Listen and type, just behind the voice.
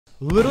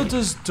Little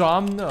does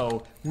Dom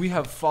know, we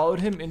have followed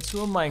him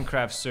into a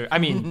Minecraft server. I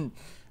mean,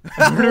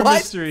 a murder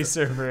mystery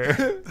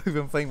server. We've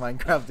been playing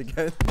Minecraft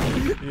again.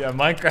 Yeah,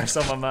 Minecraft's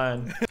on my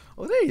mind.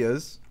 Oh, there he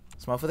is.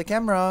 Smile for the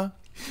camera.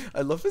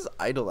 I love his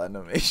idol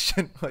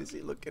animation. Why is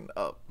he looking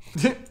up?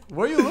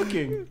 Where are you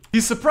looking?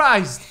 He's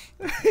surprised.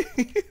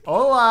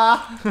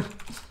 Hola.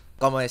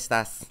 ¿Cómo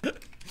estás?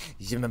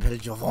 Je m'appelle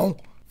Jovon.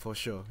 For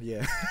sure,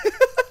 yeah.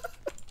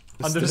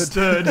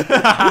 Understood.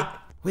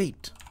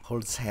 Wait,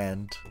 hold his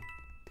hand.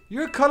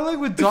 You're cuddling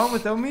with Dom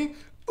without me?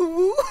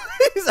 Ooh,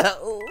 is that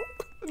ooh?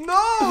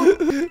 No!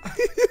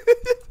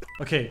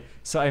 Okay,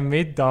 so I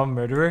made Dom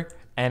murderer,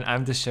 and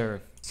I'm the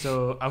sheriff.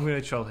 So I'm gonna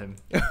troll him.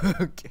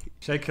 Okay.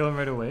 Should I kill him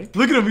right away?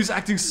 Look at him, he's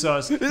acting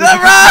sus. Is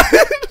that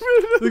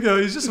right? Look at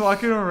him, he's just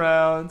walking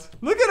around.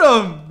 Look at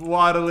him,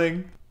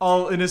 waddling.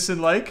 All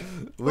innocent like.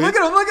 Look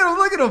at him, look at him,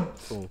 look at him.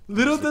 Oh,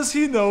 Little does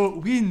he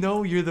know, we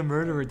know you're the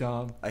murderer,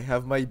 Dom. I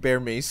have my bear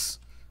mace.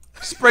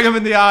 Spray him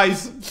in the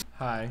eyes.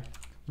 Hi.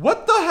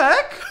 What the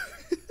heck?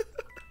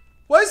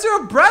 Why is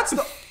there a Bratz?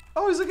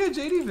 Oh, he's looking at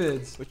JD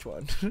vids. Which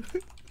one?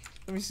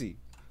 Let me see.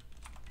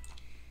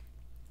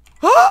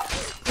 Ah!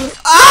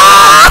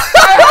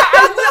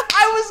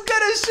 I was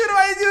gonna shoot him.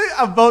 I knew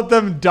about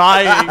them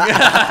dying.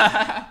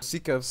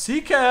 cKev.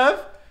 cKev.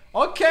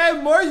 Okay,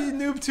 more you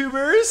noob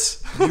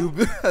tubers.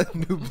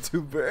 Noob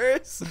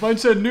tubers. A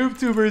bunch of noob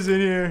tubers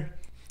in here.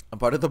 I'm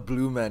part of the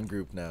Blue Man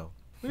group now.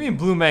 What do you mean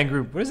Blue Man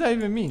Group? What does that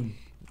even mean?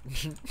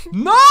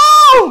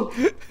 No!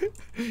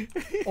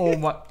 Oh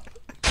my.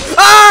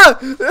 Ah!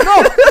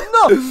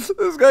 No!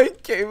 This guy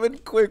came in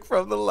quick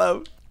from the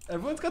left.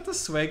 Everyone's got the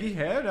swaggy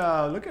hair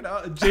now. Look at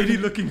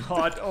JD looking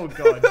hot. Oh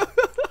god.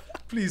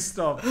 Please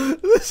stop.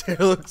 This hair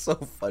looks so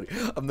funny.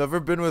 I've never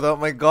been without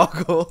my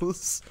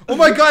goggles. Oh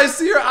my god, I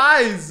see your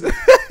eyes.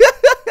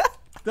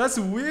 That's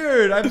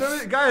weird. I've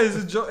never, guys,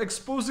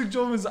 exposing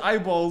Jovin's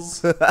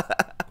eyeballs.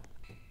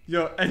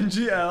 Yo,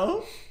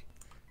 NGL,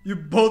 you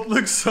both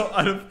look so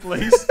out of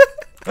place.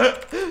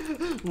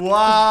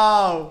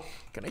 Wow.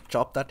 Can I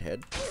chop that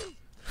head?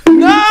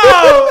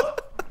 No!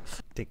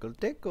 Tickle,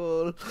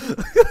 tickle.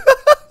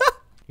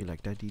 You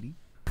like that, Didi?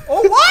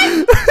 Oh,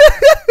 what?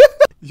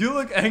 You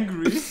look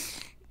angry.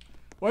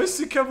 Why does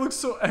cKev look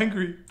so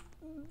angry?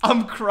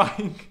 I'm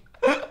crying.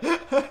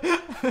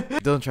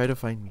 Don't try to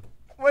find me.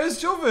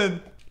 Where's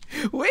Jovin?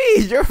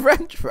 Wait, you're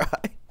French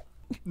fry.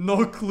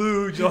 No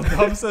clue. John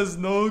Dom says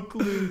no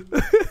clue.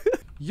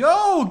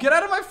 Yo, get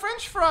out of my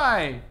French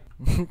fry.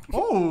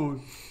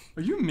 Oh,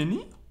 are you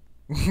Mini?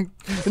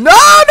 No,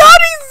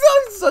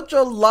 he's such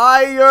a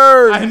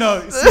liar. I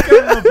know.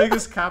 cKev is the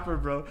biggest capper,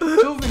 bro.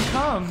 Jovin,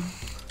 come.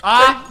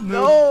 Ah,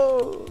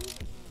 no.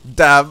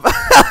 Damn.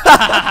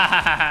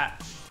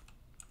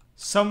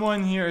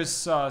 Someone here is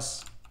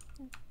sus.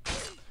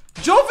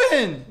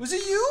 Jovin, was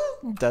it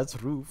you?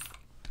 That's Roof.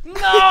 No,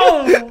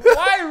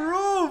 why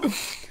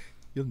Roof?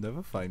 You'll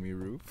never find me,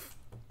 Roof.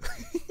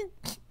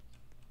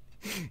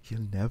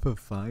 You'll never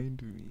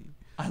find me.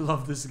 I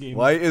love this game.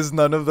 Why is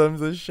none of them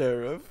the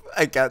sheriff?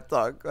 I can't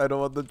talk. I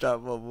don't want the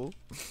chat bubble.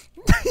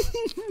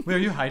 Wait, are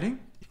you hiding?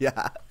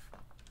 Yeah.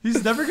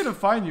 He's never gonna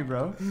find you,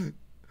 bro.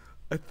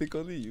 I think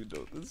only you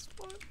know this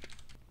spot.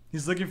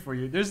 He's looking for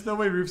you. There's no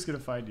way Roof's gonna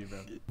find you, bro.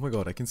 Oh my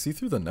god, I can see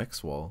through the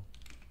next wall.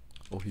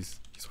 Oh, he's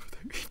over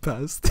there. He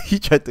passed. He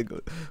tried to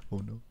go. Oh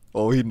no.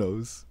 Oh, he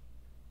knows.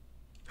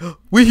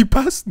 Wait, he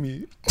passed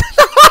me.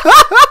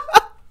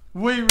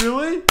 Wait,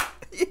 really?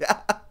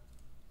 Yeah.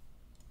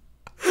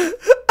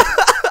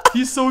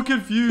 He's so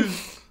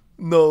confused.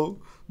 No,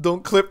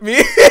 don't clip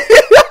me.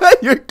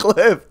 You're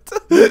clipped.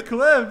 You're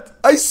clipped.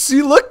 I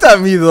see. Looked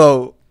at me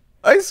though.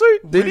 I swear.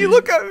 Did he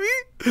look at me?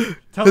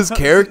 His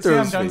character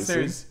I'm is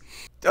downstairs.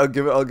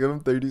 facing. I'll give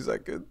him 30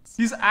 seconds.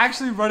 He's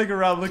actually running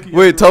around looking.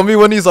 Wait, tell me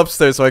when he's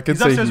upstairs so I can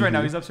say. He's upstairs right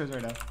now. He's upstairs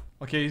right now.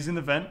 Okay, he's in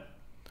the vent.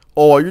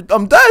 Oh,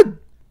 I'm dead.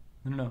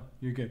 No,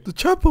 you're good. The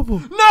chat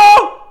bubble.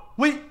 No!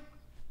 Wait.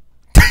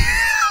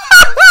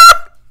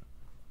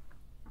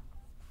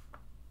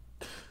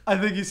 I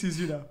think he sees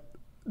you now.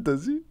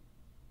 Does he?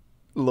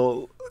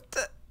 Lol.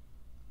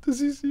 Does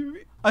he see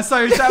me? I saw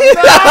your chat.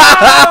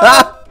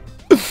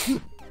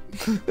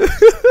 No!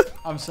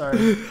 I'm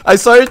sorry. I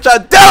saw your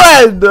chat.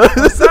 Dylan!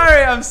 I'm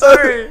sorry. I'm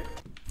sorry.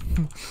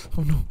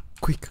 Oh no!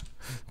 Quick!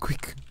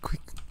 Quick!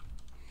 Quick!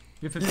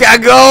 You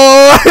can't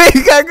go!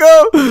 You can't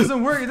go! It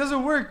doesn't work. It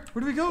doesn't work.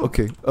 Where do we go?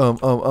 Okay.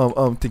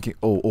 Thinking.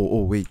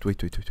 Oh. Wait.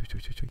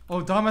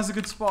 Oh, Dom has a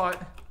good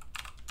spot.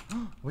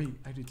 Wait,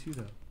 I do too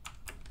though.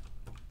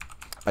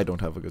 I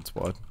don't have a good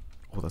spot.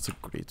 Oh, that's a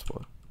great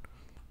spot.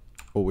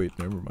 Oh wait,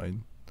 never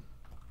mind.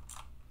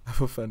 I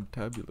have a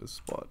fantabulous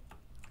spot.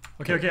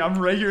 Okay, I'm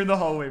right here in the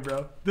hallway,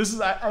 bro. This is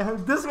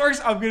this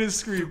works. I'm gonna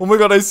scream. Oh my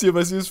god, I see him.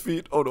 I see his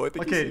feet. Oh no, I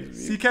think Okay, he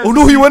sees me. cKev. Oh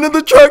no, he went in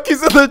the truck.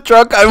 He's in the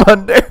truck. I'm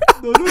under.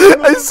 No.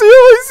 I see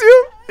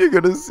him. You're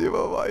gonna see him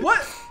on mine.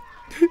 What?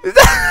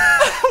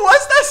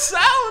 What's that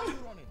sound?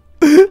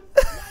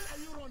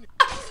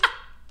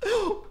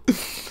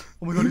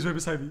 Oh my god, he's right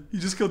beside me. He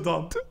just killed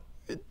Dom.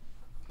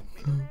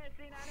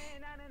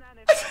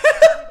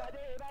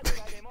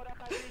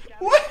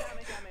 What?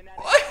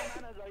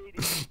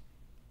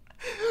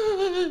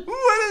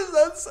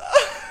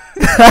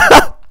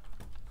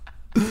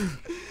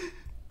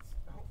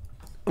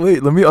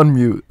 Wait, let me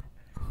unmute.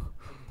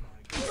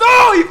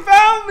 No, he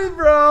found me,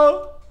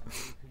 bro.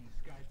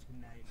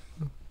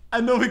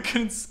 I know we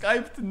couldn't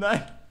Skype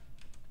tonight.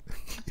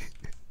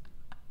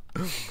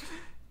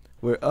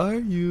 Where are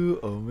you?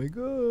 Oh my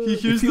god. He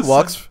hears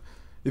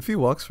if he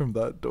walks from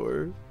that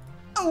door.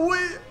 Oh,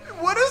 wait,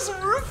 what is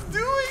Roof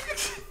doing?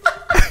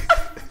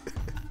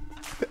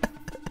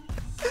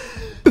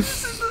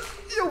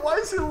 Yo, why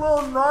is he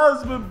Lil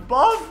Nas with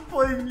Bob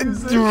playing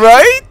music?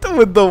 Right?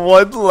 With the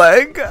one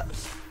leg.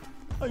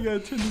 I gotta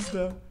turn this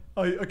down.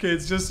 Oh, okay,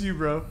 it's just you,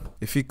 bro.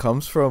 If he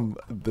comes from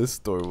this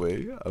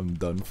doorway, I'm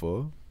done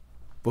for.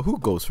 But who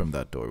goes from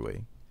that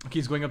doorway? Okay,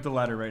 he's going up the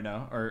ladder right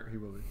now, or he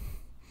will be.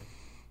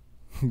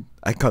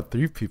 I got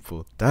 3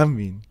 people. Damn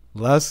mean.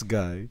 Last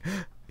guy.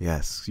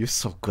 Yes, you're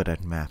so good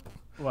at math.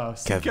 Wow,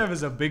 Kevin. cKev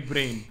is a big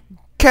brain.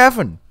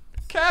 Kevin!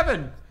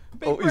 Kevin!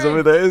 Big Oh, brain. he's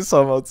over there.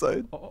 Some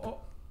outside. Oh,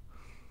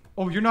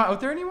 you're not out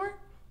there anymore?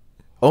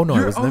 Oh no,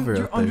 I was never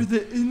You're out there. under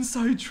the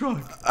inside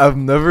truck. I've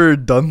never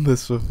done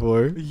this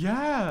before.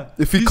 Yeah.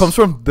 If he comes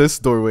from this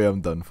doorway,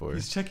 I'm done for.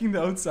 He's checking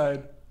the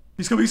outside.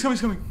 He's coming, he's coming,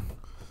 he's coming.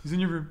 He's in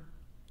your room.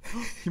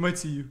 He might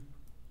see you.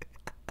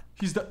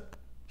 He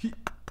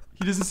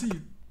doesn't see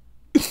you.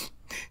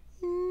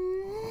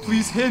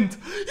 Please hint.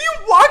 He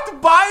walked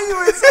by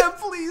you and said,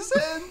 please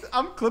hint.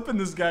 I'm clipping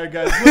this guy,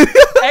 guys. Look,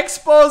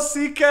 expose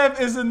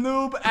cKev is a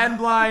noob and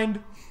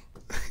blind.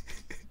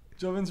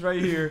 Jovin's right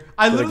here.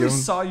 I literally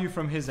saw you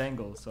from his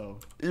angle, so.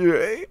 You're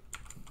right.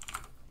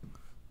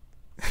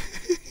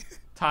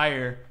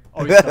 Tire.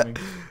 Oh, he's coming.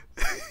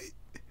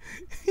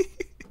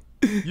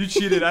 You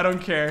cheated. I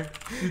don't care.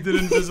 You did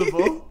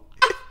invisible.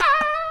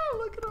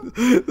 Look at him.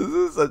 This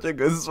is such a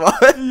good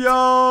spot.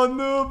 Yo,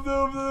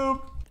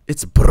 noob.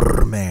 It's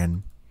Buur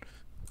man.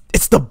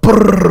 It's the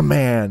Buur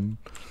man.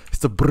 It's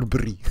the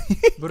Burberry.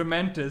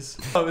 Burmentis.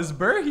 Oh, is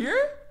Buur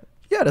here?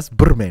 Yeah, that's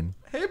Buur man.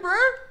 Hey, Buur.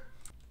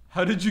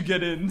 How did you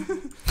get in?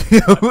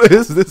 Who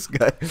is this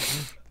guy?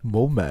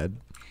 Momad.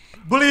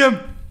 Bully him.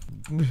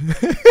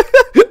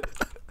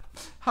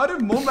 How did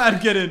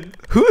Momad get in?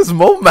 Who is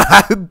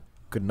Momad?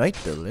 Good night,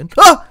 Dylan.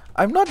 Ah!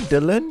 I'm not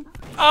Dylan.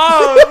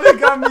 Oh, they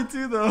got me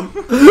too, though.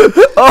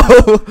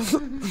 Oh.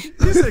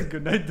 He said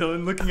good night,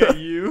 Dylan, looking at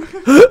you.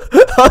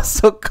 I was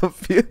so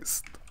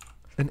confused.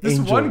 This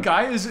one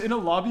guy is in a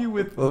lobby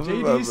with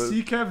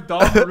JD, cKev,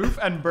 Dom, Roof,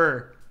 and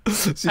Buur.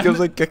 cKev's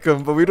like kick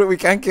him, but we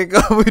can't kick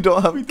him. We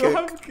don't have kick.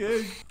 Don't have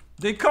kick.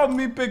 They call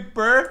me Big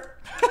Buur.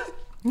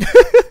 Me.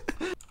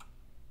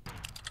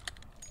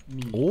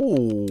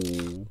 Oh.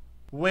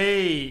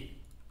 Wait.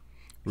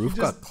 Roof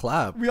got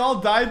clapped. We all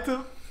died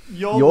to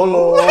YOLO.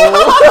 YOLO.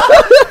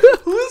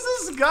 Who is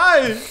this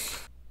guy?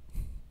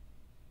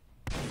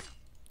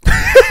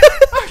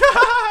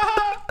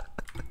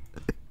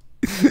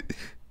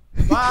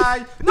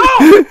 Bye. No.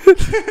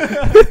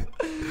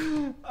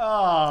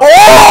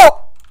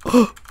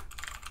 Oh!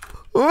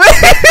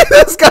 Wait,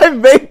 this guy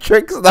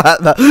Matrix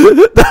that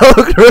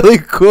looked really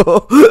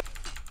cool.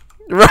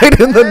 Right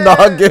in the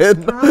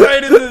noggin.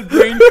 Right in the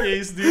brain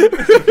case, dude.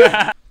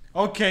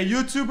 Okay,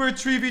 YouTuber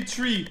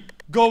 3v3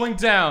 going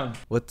down.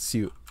 What's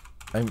you?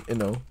 I'm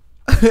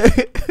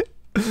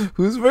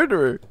Who's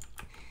murderer?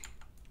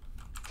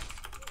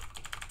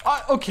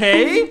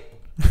 Okay.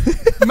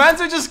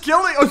 Mans are just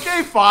killing.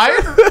 Okay,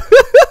 fine.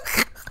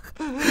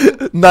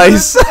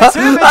 Nice. It's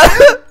him, it's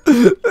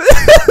him.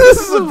 This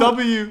is a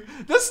W.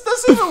 This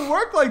doesn't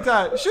work like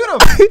that. Shoot him.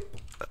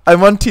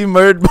 I'm on Team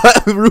Murd,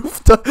 but Buur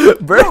took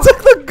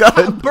the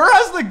gun. Buur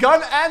has the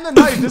gun and the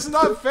knife. This is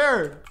not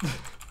fair.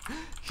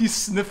 He's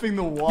sniffing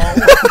the wall.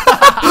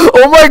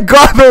 Oh my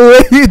god, the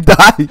way he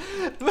died.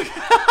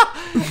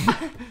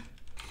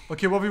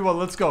 Okay, 1v1,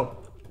 let's go.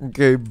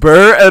 Okay,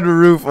 Buur and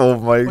Roof. Oh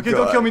my god. Okay,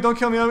 don't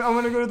kill me. I'm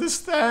gonna go to the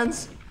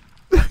stands.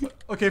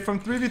 Okay, from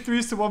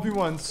 3v3s to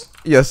 1v1s.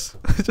 Yes,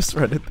 just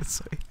run it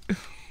this way.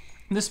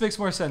 This makes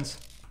more sense.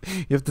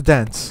 You have to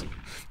dance.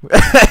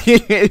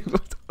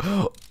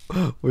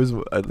 Where's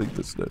I like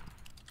this note.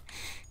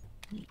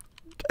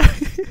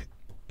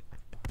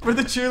 For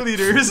the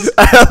cheerleaders.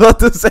 I was about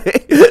to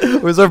say,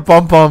 where's our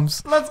pom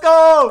poms? Let's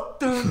go.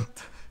 Dun,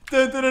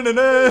 dun, dun, dun, dun,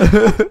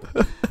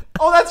 dun.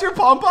 Oh, that's your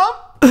pom pom?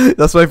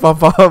 That's my pom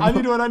pom. I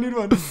need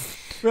one. Wait,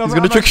 He's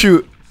gonna trick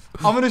shoot.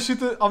 I'm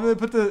gonna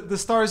put the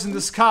stars in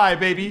the sky,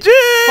 baby.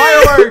 Jeez!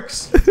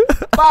 Fireworks!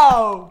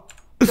 Bow!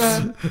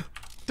 Dun,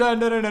 dun,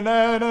 dun, dun, dun,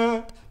 dun,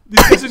 dun.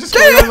 These guys are just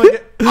going on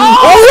like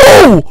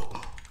Oh!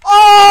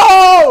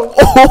 Oh!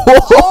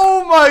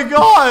 Oh my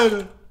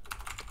god!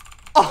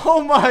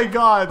 Oh my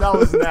god, that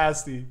was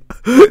nasty.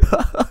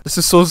 This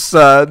is so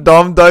sad.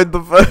 Dom died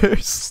the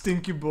first.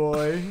 Stinky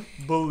boy.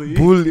 Bully.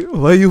 Bully?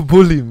 Why you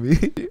bully me?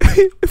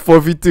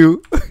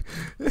 4v2.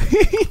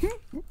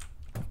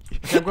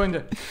 I'm going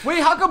to.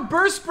 Wait, how come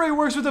burst spray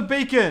works with the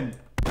bacon?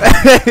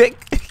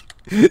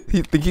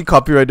 You think he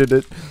copyrighted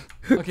it?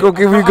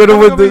 Okay, we're gonna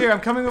win this. I'm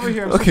coming over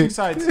here. I'm switching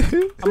sides.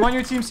 I'm on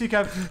your team,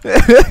 cKev.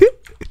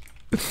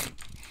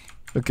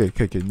 Okay.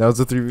 Now it's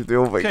a 3v3.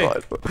 Oh my Okay.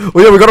 god. Oh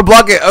yeah, we gotta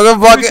block it. I'm gonna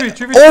block 3v3, it.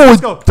 3v3, Oh,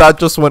 let's go. that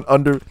just went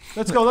under.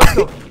 Let's go. Let's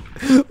go.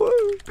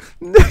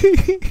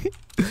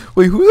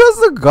 Wait, who has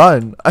the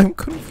gun? I'm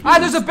confused. Ah,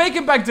 there's a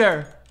bacon back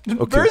there.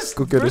 Okay,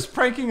 go get Bur's it.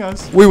 pranking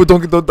us. Wait,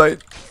 don't die.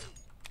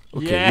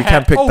 Okay, Yeah. we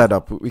can't pick Oh. that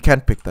up. We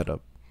can't pick that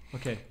up.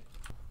 Okay.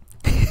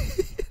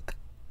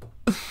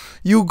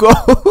 You go.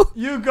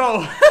 You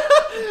go.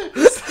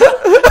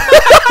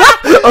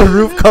 A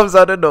roof comes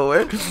out of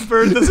nowhere.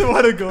 Bird doesn't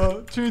want to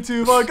go. 3,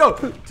 2, 1, go.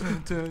 I'm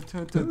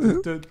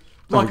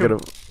Block gonna him.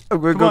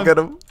 go Come on. get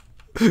him.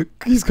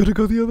 He's gonna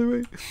go the other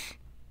way.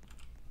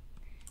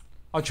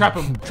 I'll trap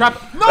him.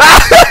 Trap. No!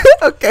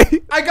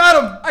 Okay. I got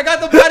him. I got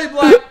the body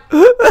block.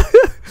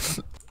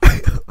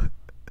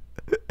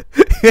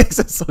 This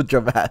is so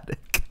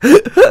dramatic.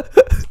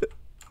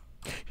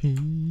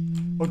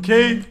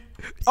 Okay.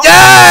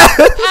 Yeah!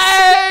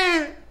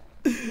 Hey!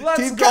 Let's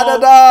Team go.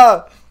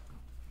 Canada!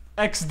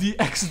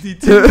 XD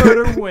Team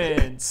Murder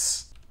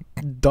wins.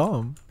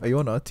 Dom, are you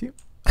on our team?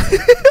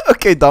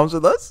 Okay, Dom's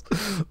with us?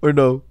 Or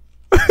no?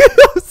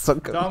 So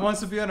good. Don wants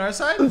to be on our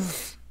side?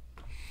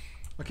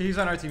 Okay, he's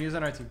on our team.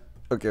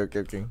 Okay.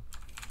 Okay.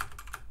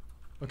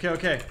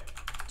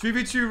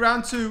 3v2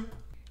 round 2.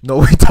 No,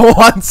 we don't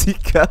want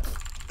cKev.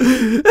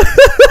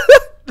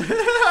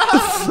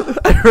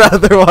 I'd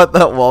rather want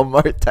that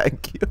Walmart,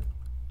 thank you.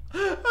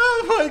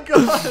 Oh my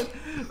god.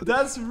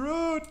 That's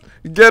rude.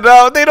 Get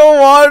out, they don't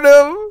want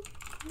him.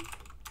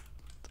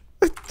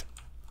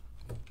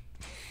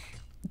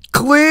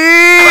 Clean!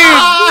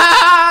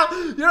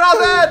 Ah! You're all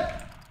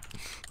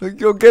dead.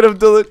 Go get him,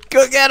 Dylan.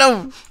 Go get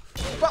him!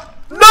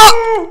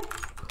 No!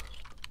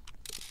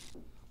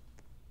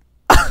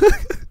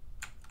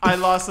 I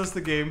lost us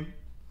the game.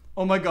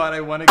 Oh my god,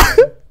 I won again.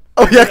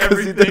 Oh yeah, did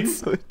because you did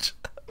switch.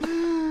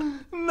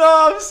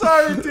 No, I'm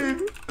sorry,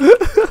 dude.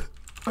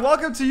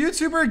 Welcome to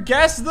YouTuber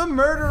Guess the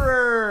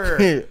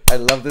Murderer. I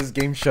love this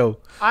game show.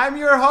 I'm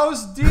your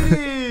host,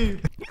 Dee.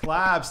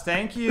 Claps,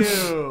 thank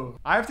you.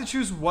 I have to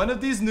choose one of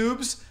these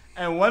noobs,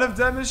 and one of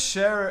them is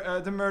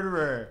the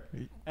murderer.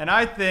 And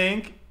I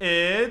think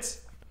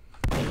it's...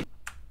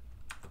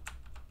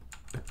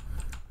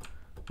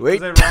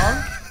 Wait. Was I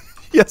wrong?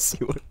 Yes,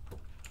 you were.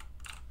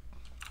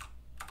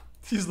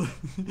 He's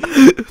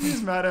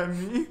mad at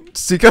me.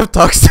 cKev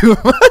talks too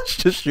much.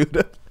 Just shoot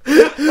him.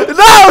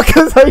 No,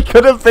 because I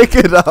couldn't pick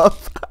it up.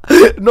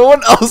 No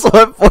one else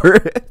went for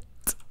it.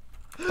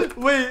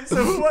 Wait,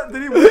 so what?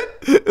 Did he win?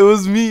 It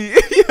was me.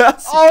 Yeah,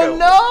 Oh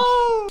no!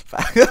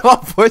 Oh,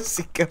 poor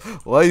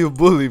cKev. Why you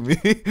bully me?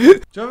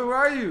 Joey, where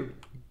are you?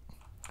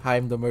 Hi,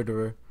 I'm the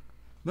murderer.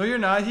 No, you're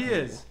not. He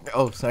is.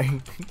 Oh,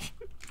 sorry.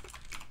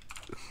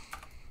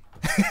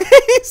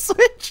 He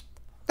switched.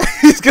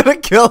 He's gonna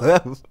kill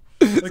him.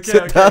 Okay,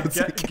 Sit down,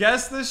 cKev.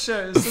 Guess the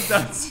share. Sit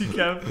down,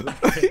 cKev.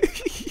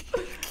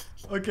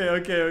 Okay.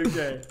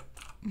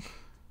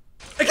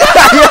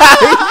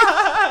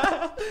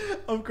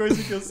 Of course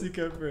you kill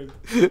cKev first.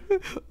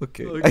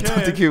 Okay. I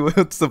don't think he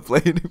wants to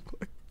play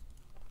anymore.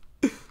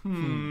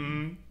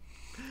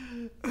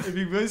 If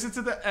he makes it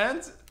to the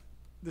end,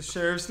 the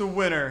sheriff's the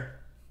winner.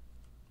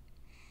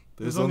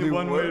 There's only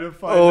one way to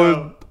find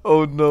out.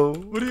 Oh no.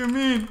 What do you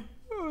mean?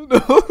 Oh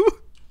no.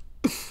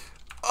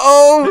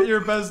 Oh! Hit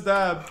your best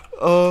dab.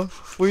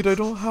 Wait, I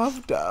don't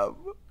have dab.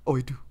 Oh,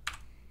 I do.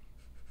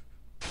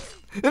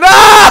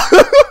 No!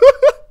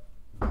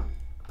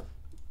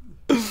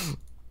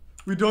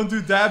 We don't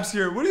do dabs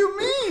here. What do you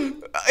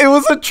mean? It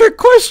was a trick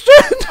question.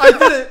 I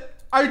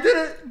did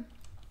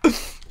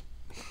it.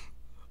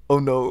 Oh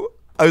no.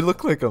 I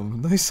look like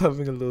I'm nice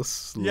having a little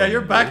slump. Yeah,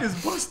 your back is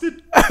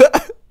busted.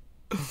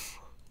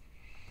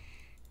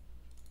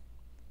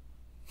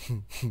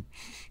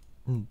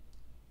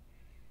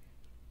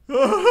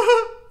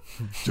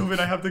 Joven,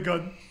 I have the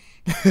gun.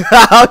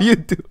 How you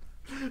do?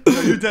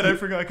 No, you're dead. I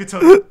forgot. I could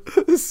tell you.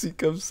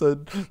 cKev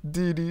said,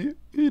 Didi,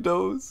 he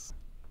knows.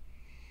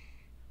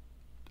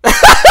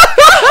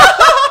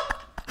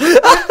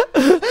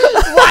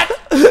 What?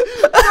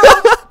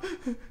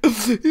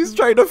 He's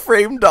trying to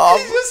frame Dom.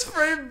 He just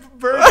framed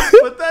Bird.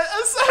 But that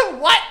I said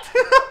what?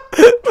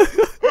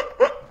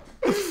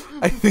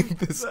 I think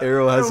this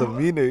arrow has a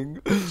meaning.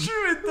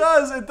 True, it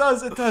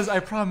does. I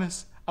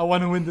promise. I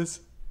want to win this.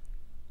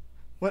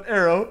 What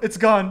arrow? It's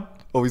gone.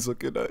 Oh, he's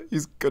looking at.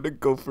 He's gonna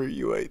go for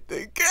you, I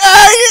think.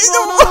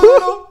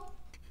 No.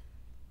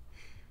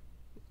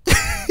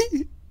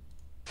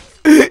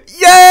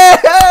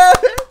 Yeah!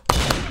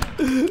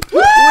 Winner!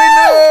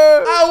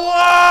 I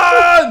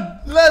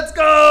won! Let's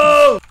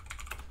go!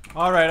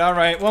 All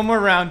right. One more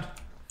round.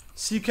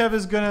 cKev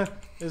is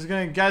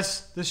gonna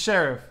guess the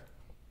sheriff.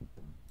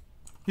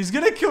 He's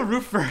gonna kill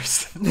Roof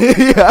first.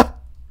 Yeah.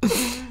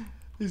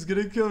 He's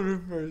gonna kill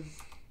Roof first.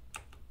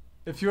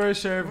 If you are a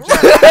sheriff,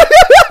 jump.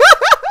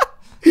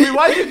 Wait,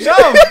 why'd you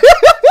jump?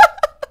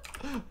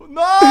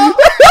 No!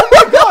 Oh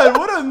my god,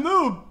 what a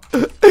noob!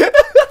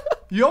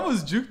 You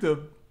almost juked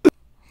him.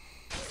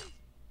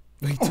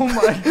 Oh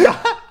my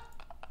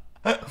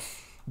god.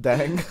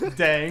 Dang.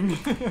 Dang.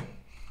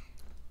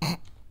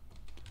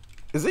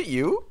 Is it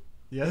you?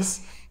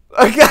 Yes.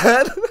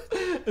 Again?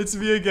 It's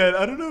me again.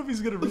 I don't know if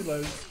he's gonna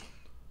realize.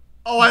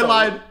 Oh, I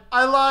lied.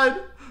 I lied.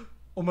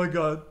 Oh my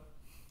god.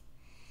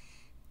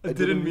 I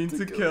didn't mean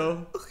to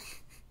kill.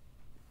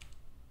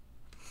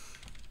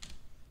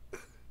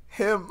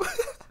 Him.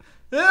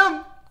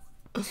 Him.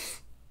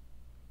 This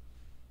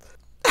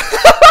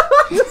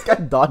guy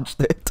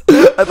dodged it.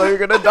 I thought you were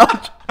gonna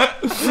dodge.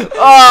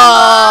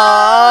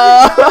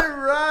 Ah! You got it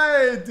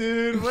right,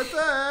 dude. What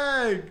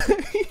the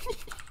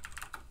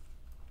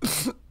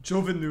heck?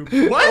 Joven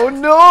noob. What? Oh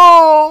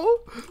no!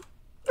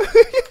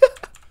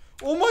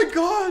 Oh my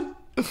god.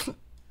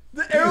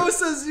 The arrow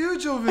says you,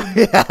 Joven.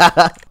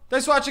 Yeah.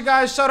 Thanks for watching,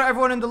 guys. Shout out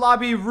everyone in the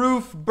lobby.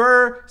 Roof,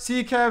 Buur,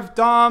 cKev,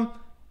 Dom,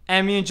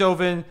 and me and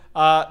Joven.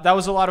 That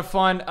was a lot of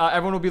fun.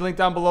 Everyone will be linked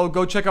down below.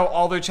 Go check out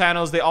all their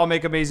channels. They all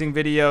make amazing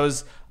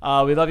videos.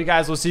 We love you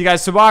guys. We'll see you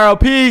guys tomorrow.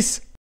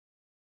 Peace.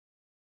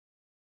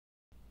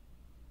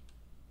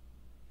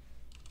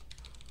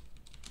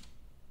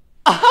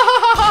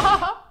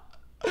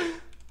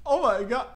 Oh my god.